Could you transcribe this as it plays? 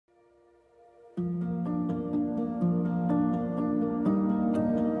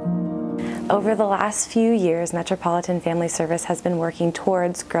Over the last few years, Metropolitan Family Service has been working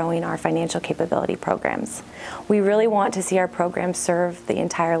towards growing our financial capability programs. We really want to see our programs serve the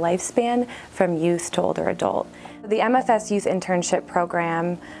entire lifespan from youth to older adult. The MFS Youth Internship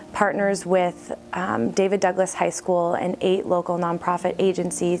Program partners with David Douglas High School and 8 local nonprofit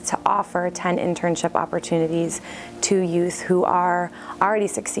agencies to offer 10 internship opportunities to youth who are already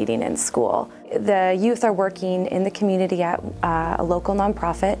succeeding in school. The youth are working in the community at a local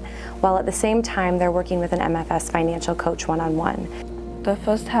nonprofit, while at the same time they're working with an MFS financial coach one-on-one. The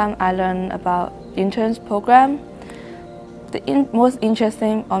first time I learned about interns program, the most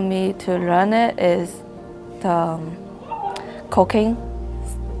interesting on me to learn it is the cooking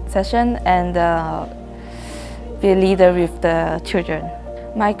session and be a leader with the children.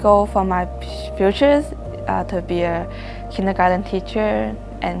 My goal for my future is to be a kindergarten teacher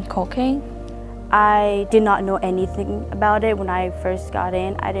and cooking. I did not know anything about it when I first got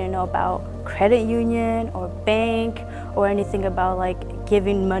in. I didn't know about credit union or bank or anything about like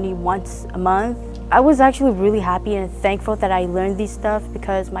giving money once a month. I was actually really happy and thankful that I learned these stuff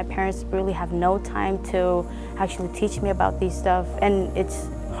because my parents really have no time to actually teach me about these stuff, and it's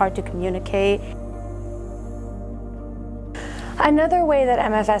hard to communicate. Another way that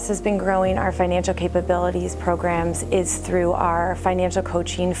MFS has been growing our financial capabilities programs is through our financial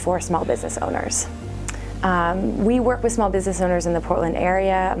coaching for small business owners. We work with small business owners in the Portland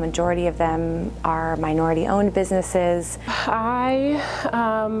area. A majority of them are minority-owned businesses. I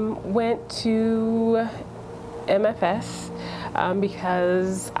went to MFS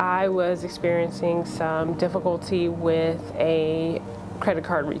because I was experiencing some difficulty with a credit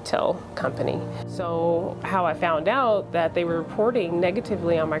card retail company. So how I found out that they were reporting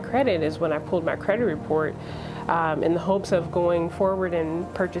negatively on my credit is when I pulled my credit report in the hopes of going forward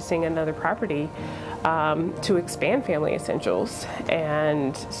and purchasing another property to expand Family Essentials.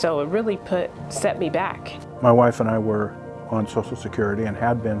 And so it really set me back. My wife and I were on Social Security and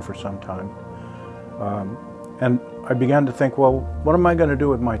had been for some time. And I began to think, well, what am I going to do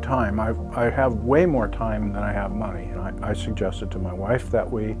with my time? I have way more time than I have money. And I suggested to my wife that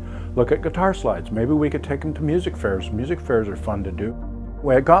we look at guitar slides. Maybe we could take them to music fairs. Music fairs are fun to do.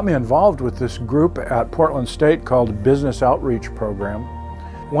 Well, it got me involved with this group at Portland State called Business Outreach Program.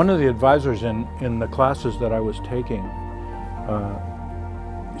 One of the advisors in the classes that I was taking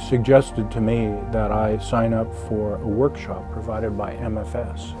suggested to me that I sign up for a workshop provided by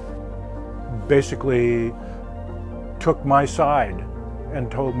MFS. Basically took my side and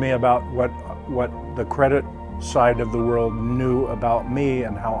told me about what the credit side of the world knew about me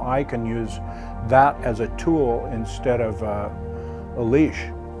and how I can use that as a tool instead of a leash.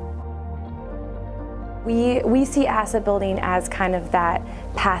 We see asset building as kind of that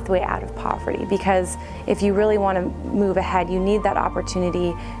pathway out of poverty, because if you really want to move ahead, you need that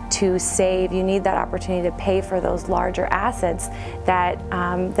opportunity to save, you need that opportunity to pay for those larger assets that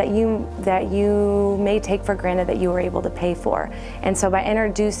you may take for granted that you were able to pay for. And so by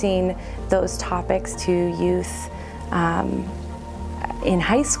introducing those topics to youth in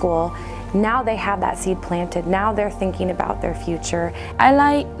high school, now they have that seed planted. Now they're thinking about their future.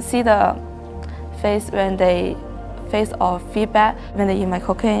 I see the face when they face or feedback when they eat my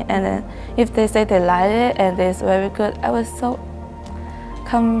cooking, and then if they say they like it and it's very good, I was so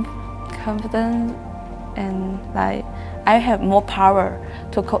confident and like I have more power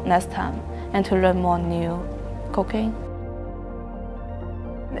to cook next time and to learn more new cooking.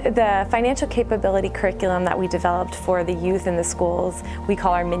 The financial capability curriculum that we developed for the youth in the schools, we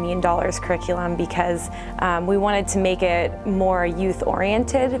call our $1 Million curriculum, because we wanted to make it more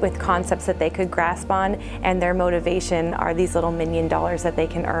youth-oriented with concepts that they could grasp on, and their motivation are these little $1 million that they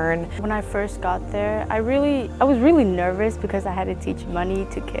can earn. When I first got there, I was really nervous because I had to teach money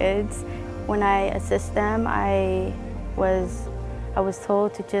to kids. When I assist them, I was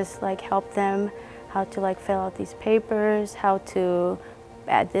told to just like help them, how to like fill out these papers, how to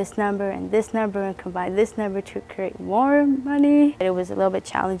add this number and combine this number to create more money. It was a little bit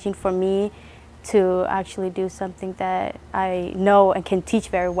challenging for me to actually do something that I know and can teach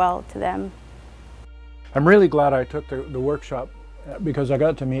very well to them. I'm really glad I took the workshop because I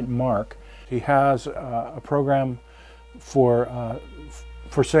got to meet Mark. He has a program for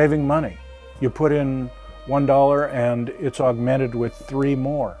saving money. You put in $1 and it's augmented with 3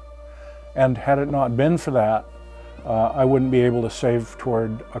 more. And had it not been for that, I wouldn't be able to save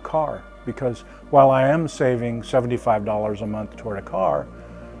toward a car, because while I am saving $75 a month toward a car,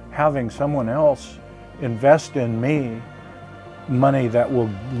 having someone else invest in me money that will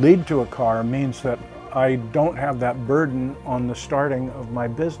lead to a car means that I don't have that burden on the starting of my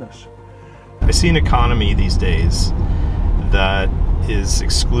business. I see an economy these days that is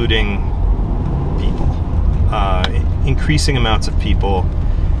excluding increasing amounts of people,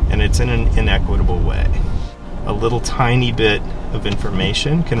 and it's in an inequitable way. A little tiny bit of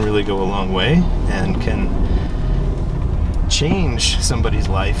information can really go a long way and can change somebody's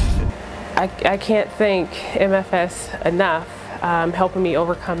life. I can't thank MFS enough helping me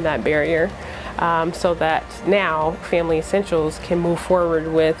overcome that barrier so that now Family Essentials can move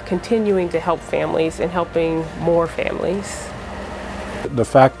forward with continuing to help families and helping more families. The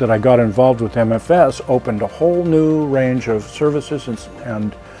fact that I got involved with MFS opened a whole new range of services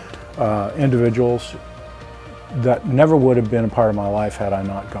and individuals that never would have been a part of my life had I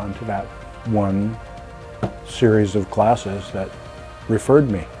not gone to that one series of classes that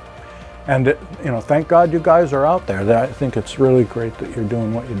referred me. And thank God you guys are out there. I think it's really great that you're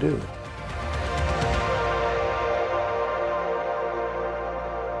doing what you do.